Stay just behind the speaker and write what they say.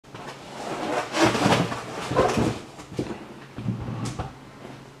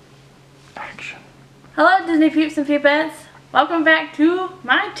Hello Disney peeps and peepettes. Welcome back to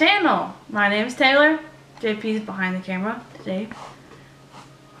my channel. My name is Taylor. JP's behind the camera today.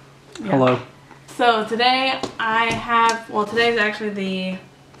 Yeah. Hello. So today I have, today's actually the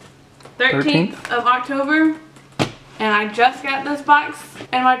 13th of October. And I just got this box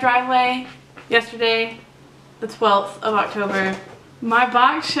in my driveway yesterday, the 12th of October. My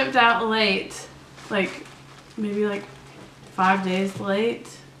box shipped out late, maybe 5 days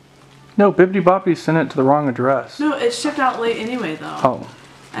late. No, Bibbidi Bobbidi sent it to the wrong address. No, it shipped out late anyway though. Oh.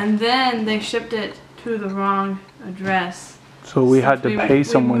 And then they shipped it to the wrong address. So we had to pay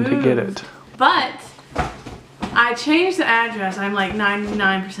someone to get it. But I changed the address, I'm like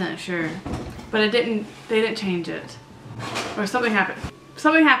 99% sure. But they didn't change it. Or something happened.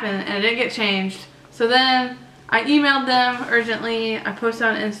 Something happened and it didn't get changed. So then I emailed them urgently. I posted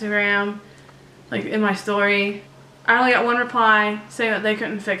on Instagram, in my story. I only got one reply saying that they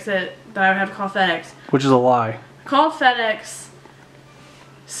couldn't fix it, that I would have to call FedEx. Which is a lie. I called FedEx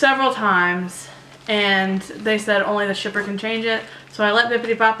several times and they said only the shipper can change it. So I let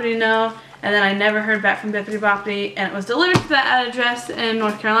Bibbidi Bobbidi know, and then I never heard back from Bibbidi Bobbidi, and it was delivered to that address in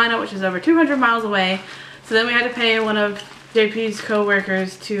North Carolina, which is over 200 miles away. So then we had to pay one of JP's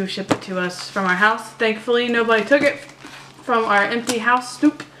co-workers to ship it to us from our house. Thankfully nobody took it from our empty house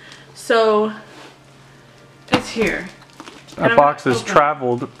stoop. So it's here. That box has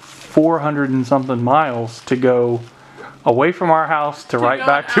traveled 400 and something miles to go away from our house to right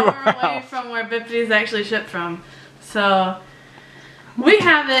back to our house. Away from where Bibbidi actually shipped from. So we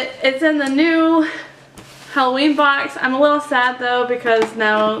have it. It's in the new Halloween box. I'm a little sad though because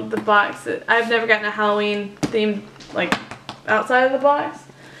now the box, I've never gotten a Halloween themed outside of the box.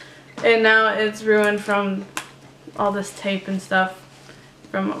 And now it's ruined from all this tape and stuff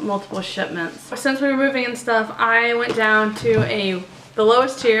from multiple shipments. Since we were moving and stuff, I went down to the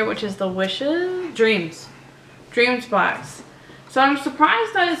lowest tier, which is the Dreams box. So I'm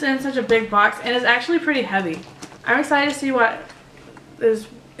surprised that it's in such a big box, and it's actually pretty heavy. I'm excited to see what is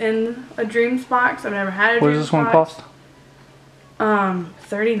in a Dreams box. I've never had a Dreams box. What does this one cost?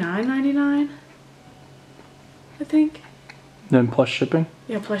 $39.99, I think. Then plus shipping?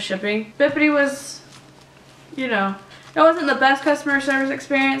 Yeah, plus shipping. Bibbidi was, it wasn't the best customer service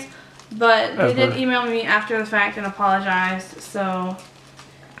experience, but they did email me after the fact and apologized, so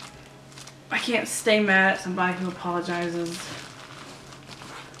I can't stay mad at somebody who apologizes,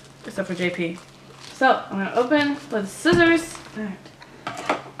 except for JP. So, I'm going to open with scissors.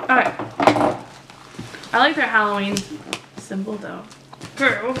 Alright. I like their Halloween symbol though.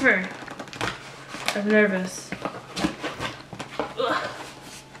 Okay. I'm nervous. Ugh.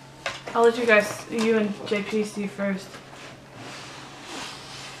 I'll let you and JP see first.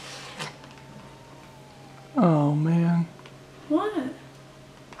 Oh man. What?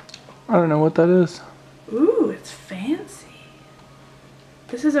 I don't know what that is. Ooh, it's fancy.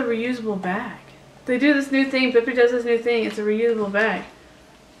 This is a reusable bag. They do this new thing, Bibbidi does this new thing, it's a reusable bag.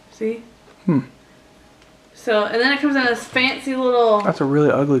 See? So, and then it comes in this fancy little... That's a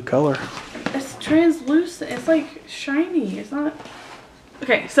really ugly color. It's translucent, it's like shiny, it's not...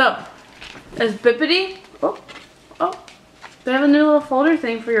 Okay, so, there's Bibbidi. Oh, they have a new little folder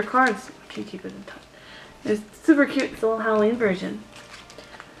thing for your cards. Can you keep it in touch? It's super cute, it's a little Halloween version.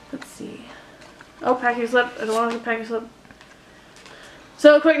 Let's see. Oh, packing slip. I don't want to package slip.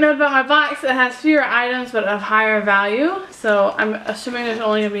 So a quick note about my box. It has fewer items but of higher value. So I'm assuming there's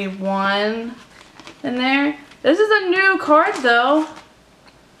only going to be one in there. This is a new card though.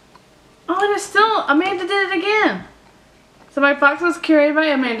 Oh, and it's still, Amanda did it again. So my box was curated by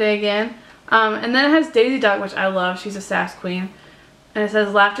Amanda again. And then it has Daisy Duck, which I love. She's a sass queen. And it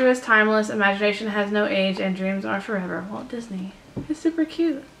says, laughter is timeless, imagination has no age, and dreams are forever. Walt Disney. It's super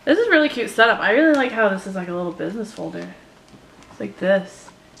cute. This is a really cute setup. I really like how this is like a little business folder. It's like this.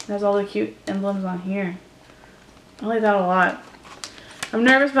 It has all the cute emblems on here. I like that a lot. I'm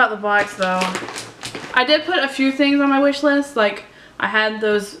nervous about the box though. I did put a few things on my wish list. Like I had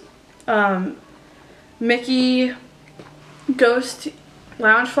those Mickey Ghost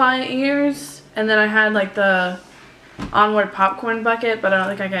Loungefly ears. And then I had the Onward popcorn bucket, but I don't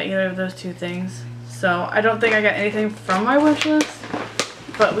think I got either of those two things. So I don't think I got anything from my wish list,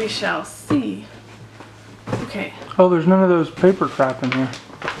 but we shall see. Okay. Oh, there's none of those paper crap in here.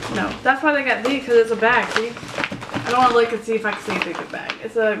 No, that's why they got these, because it's a bag, see? I don't want to look and see if I can see a bigger bag.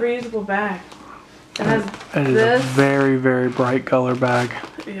 It's a reusable bag. It has It is a very, very bright color bag.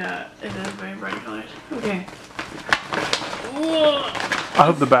 Yeah, it is very bright colored. Okay. Whoa. I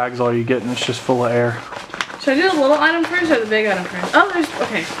hope the bag's all you get and it's just full of air. Should I do the little item first or the big item first? Oh,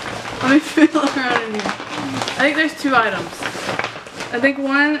 okay. Let me feel around in here. I think there's two items. I think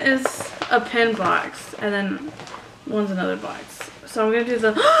one is a pen box, and then one's another box. So I'm gonna do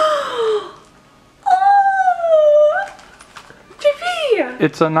the. Oh, JP!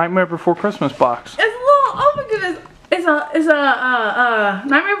 It's a Nightmare Before Christmas box. It's a little. Oh my goodness! It's a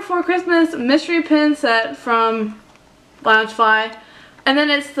Nightmare Before Christmas mystery pen set from Loungefly, and then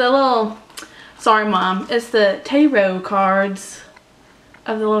it's the little. Sorry, Mom. It's the tarot cards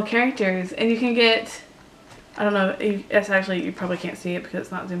of the little characters, and you can get. I don't know. It's actually you probably can't see it because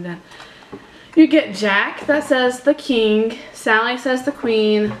it's not zoomed in. You get Jack that says the King, Sally says the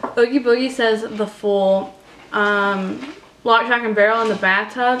Queen, Oogie Boogie says the Fool, Lock, Shock, and Barrel in the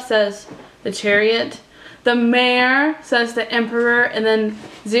bathtub says the Chariot, the Mayor says the Emperor, and then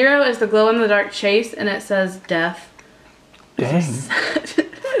 0 is the glow-in-the-dark Chase, and it says Death. Dang.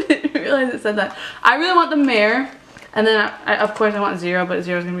 I didn't realize it said that. I really want the Mayor, and then of course I want 0, but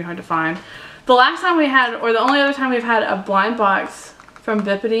 0 is going to be hard to find. The last time we had, or the only other time we've had a blind box from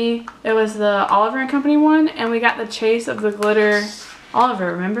Bibbidi, it was the Oliver and Company one, and we got the Chase of the Glitter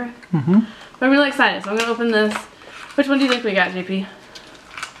Oliver, remember? Mm-hmm. But I'm really excited, so I'm going to open this. Which one do you think we got, JP?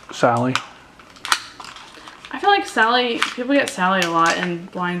 Sally. I feel like Sally, people get Sally a lot in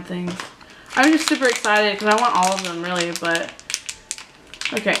blind things. I'm just super excited because I want all of them, really, but...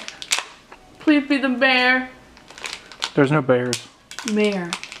 Okay. Please be the bear. There's no bears. Mayor.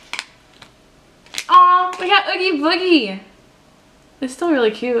 Aw, we got Oogie Boogie. It's still really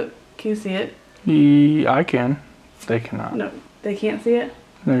cute. Can you see it? Yeah, I can. They cannot. No, they can't see it?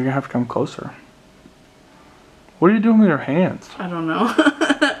 No, you're gonna have to come closer. What are you doing with your hands? I don't know.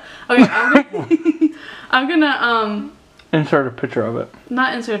 Okay, I'm gonna insert a picture of it.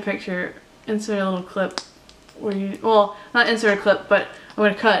 not insert a picture, insert a little clip where you, well, not insert a clip, but I'm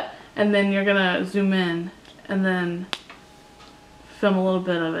gonna cut, and then you're gonna zoom in, and then film a little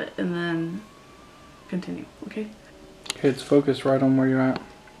bit of it, and then continue, okay? Okay, it's focused right on where you're at.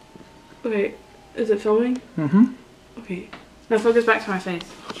 Okay, is it filming? Mm-hmm. Okay, now focus back to my face.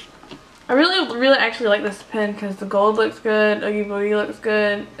 I really actually like this pen because the gold looks good, Oogie Boogie looks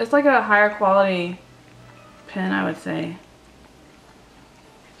good. It's like a higher quality pen, I would say.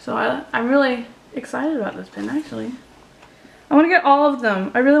 So I'm really excited about this pen, actually. I want to get all of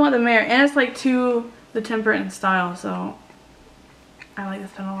them. I really want the Mayor, and it's like to the temperate and style, so I like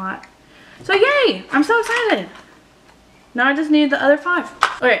this pen a lot. So yay! I'm so excited! Now I just need the other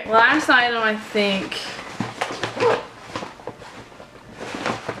 5. Okay, last item I think.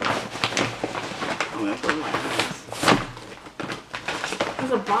 I'm gonna put my eyes.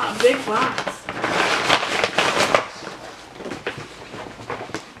 There's a big box.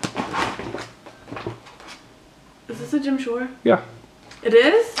 Is this a Jim Shore? Yeah. It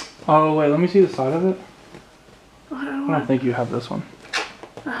is? Oh wait, let me see the side of it. Oh, I don't think you have this one.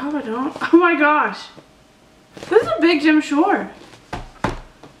 I hope I don't. Oh my gosh. This is a big Jim Shore.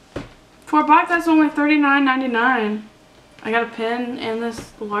 For a box that's only $39.99. I got a pen and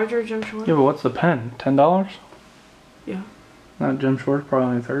this larger Jim Shore. Yeah, but what's the pen? $10? Yeah. Not Jim Shore, probably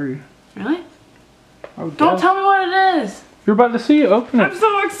only 30. Really? Don't tell me what it is. You're about to see it. Open it. I'm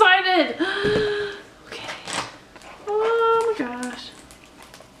so excited. Okay. Oh my gosh.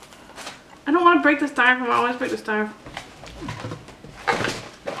 I don't want to break the styrofoam. I always break the styrofoam.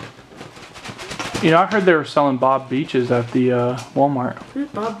 You know, I heard they were selling Bob Beaches at the Walmart. Who's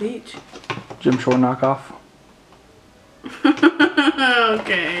Bob Beach? Jim Shore knockoff.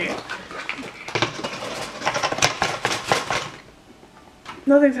 Okay.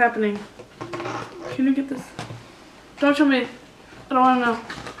 Nothing's happening. Can you get this? Don't show me. I don't want to know.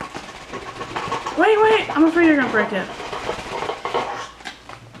 Wait. I'm afraid you're going to break it.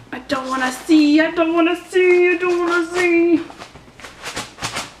 I don't want to see. I don't want to see. I don't want to see.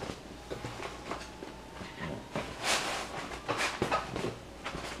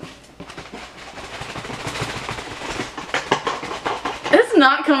 It's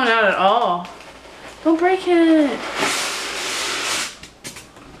not coming out at all. Don't break it.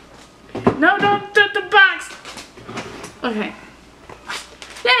 No, don't do the box. Okay.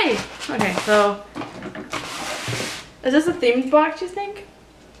 Yay. Okay, so is this a themed box, you think?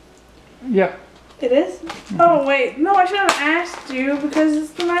 Yeah. It is? Mm-hmm. Oh, wait. No, I should have asked you because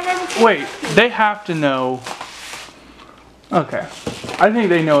it's the Nightmare Before. Wait, they have to know. Okay. I think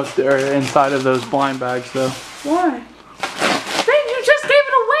they know if they're inside of those blind bags, though. Why? Babe, you just gave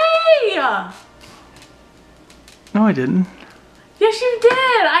it away! No, I didn't. Yes, you did.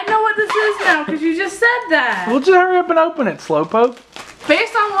 I know what this is now because you just said that. Well, just hurry up and open it, Slowpoke.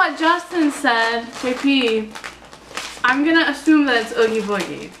 Based on what Justin said, JP, I'm going to assume that it's Oogie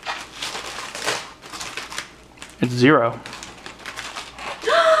Boogie. It's 0.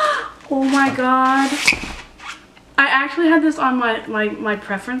 Oh my god. I actually had this on my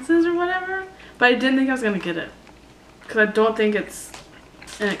preferences or whatever, but I didn't think I was going to get it. Because I don't think it's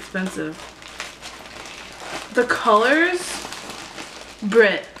inexpensive. The colors,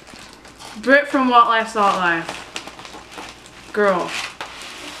 Brit from What Life Salt Life. Girl.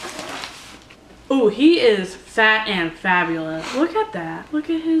 Ooh, he is fat and fabulous. Look at that.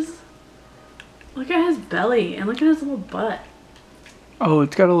 Look at his belly and look at his little butt. Oh,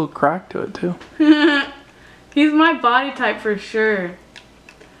 it's got a little crack to it too. He's my body type for sure.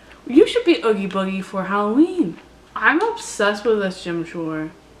 You should be Oogie Boogie for Halloween. I'm obsessed with this Jim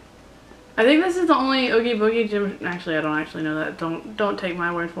Shore. I think this is the only Oogie Boogie Jim. Actually, I don't actually know that. Don't take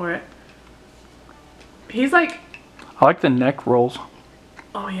my word for it. He's like. I like the neck rolls.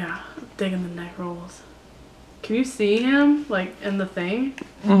 Oh yeah, I'm digging the neck rolls. Can you see him like in the thing?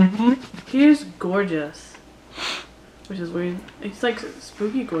 Mm-hmm. He is gorgeous, which is weird. He's like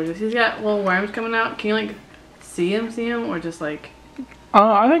spooky gorgeous. He's got little worms coming out. Can you like see him, or just like?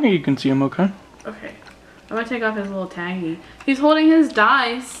 I think you can see him okay. Okay, I'm gonna take off his little taggy. He's holding his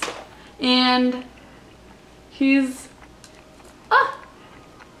dice, and he's a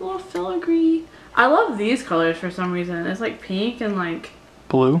little filigree. I love these colors for some reason. It's like pink and like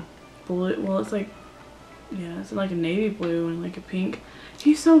blue. Well, it's like, yeah, it's like a navy blue and like a pink.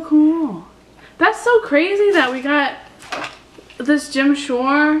 He's so cool. That's so crazy that we got this Jim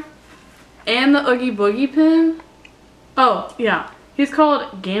Shore and the Oogie Boogie pin. Oh, yeah. He's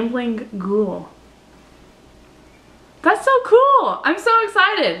called Gambling Ghoul. That's so cool. I'm so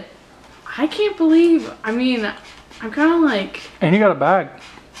excited. I can't believe, I mean, I'm kind of like. And you got a bag.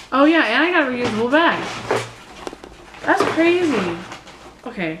 Oh, yeah, and I got a reusable bag. That's crazy.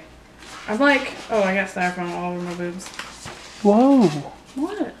 Okay. I'm like, oh, I got styrofoam all over my boobs. Whoa.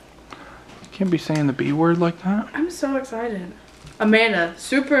 What? You can't be saying the B word like that. I'm so excited. Amanda,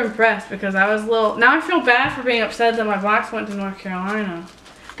 super impressed because I was a little. Now I feel bad for being upset that my box went to North Carolina.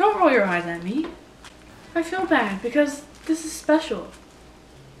 Don't roll your eyes at me. I feel bad because this is special.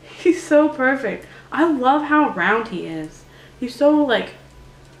 He's so perfect. I love how round he is. He's so like.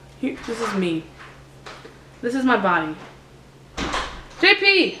 This is me. This is my body.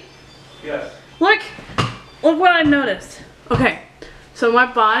 JP! Yes. Look what I noticed. Okay, so my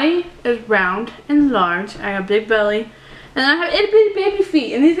body is round and large. I have a big belly, and I have itty bitty baby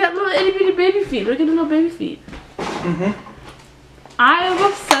feet, and he's got little itty bitty baby feet. Look at the little baby feet. Mhm. I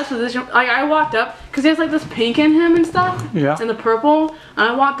am obsessed with this. Like I walked up because he has like this pink in him and stuff. Yeah. And the purple. And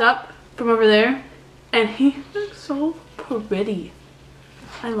I walked up from over there, and he looks so pretty.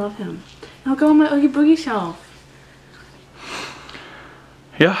 I love him. And I'll go on my Oogie Boogie shelf.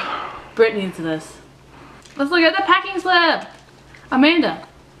 Yeah. Britt needs this. Let's look at the packing slip. Amanda,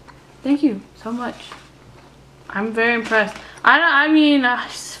 thank you so much. I'm very impressed. I mean, I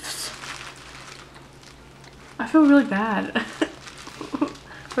feel really bad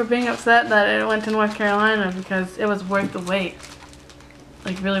for being upset that it went to North Carolina because it was worth the wait.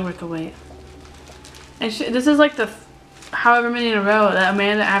 Like really worth the wait. And this is like the however many in a row that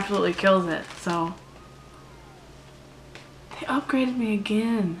Amanda absolutely kills it. So they upgraded me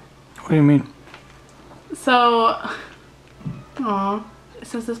again. What do you mean? So, aw, it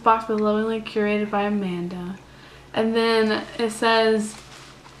says this box was lovingly curated by Amanda. And then it says,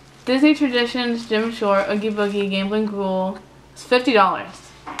 Disney Traditions, Jim Shore, Oogie Boogie, Gambling Ghoul. It's $50.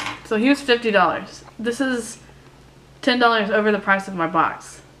 So he was $50. This is $10 over the price of my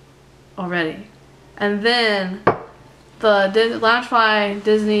box already. And then the Loungefly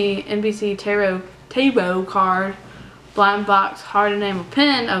Disney NBC Tarot card. Blind box hard to name a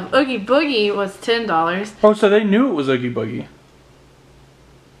pin of Oogie Boogie was $10. Oh, so they knew it was Oogie Boogie.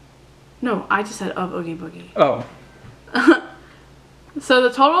 No, I just said of Oogie Boogie. Oh. So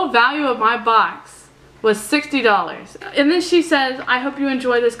the total value of my box was $60. And then she says, I hope you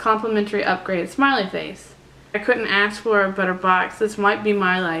enjoy this complimentary upgrade. Smiley face. I couldn't ask for a better box. This might be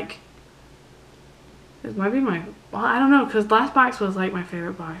my well, I don't know, because last box was like my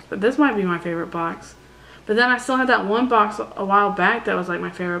favorite box. But this might be my favorite box. But then I still had that one box a while back that was like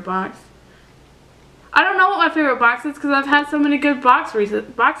my favorite box. I don't know what my favorite box is because I've had so many good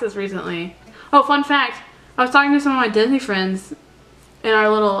boxes recently. Oh, fun fact. I was talking to some of my Disney friends in our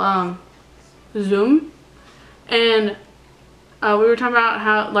little Zoom. And we were talking about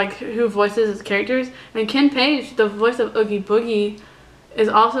how, like, who voices his characters. And Ken Page, the voice of Oogie Boogie, is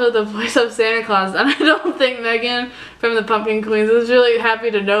also the voice of Santa Claus. And I don't think Megan from the Pumpkin Queens was really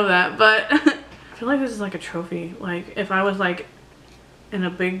happy to know that. But I feel like this is like a trophy. Like, if I was, like, in a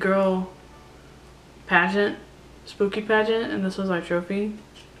big girl pageant, spooky pageant, and this was my trophy,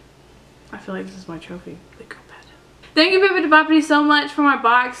 I feel like this is my trophy. Big girl pageant. Thank you, Amanda Bibbidi, so much for my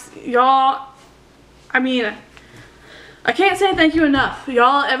box. Y'all, I mean, I can't say thank you enough.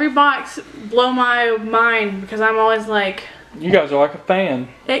 Y'all, every box blow my mind because I'm always like... You guys are like a fan.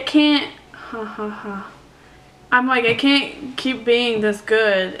 It can't... I'm like, it can't keep being this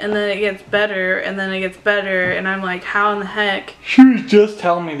good, and then it gets better, and then it gets better, and I'm like, how in the heck... She was just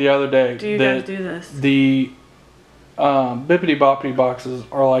telling me the other day do you guys do this? The Bibbidi Boppidi boxes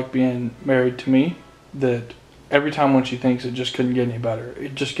are like being married to me. That every time when she thinks it just couldn't get any better,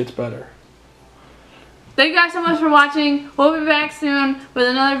 it just gets better. Thank you guys so much for watching. We'll be back soon with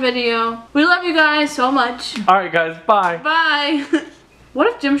another video. We love you guys so much. Alright guys, bye. Bye. What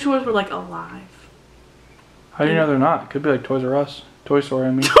if Gym Shores were like alive? How do you know they're not? Could be like Toys R Us. Toy Story,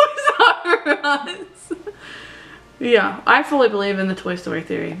 I mean. Toys R Us. Yeah, I fully believe in the Toy Story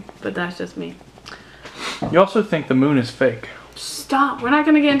theory, but that's just me. You also think the moon is fake. Stop. We're not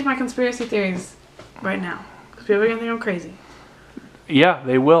going to get into my conspiracy theories right now. Because people are going to think I'm crazy. Yeah,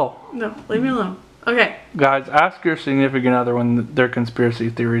 they will. No, leave me alone. Okay. Guys, ask your significant other when their conspiracy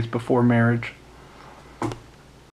theories before marriage.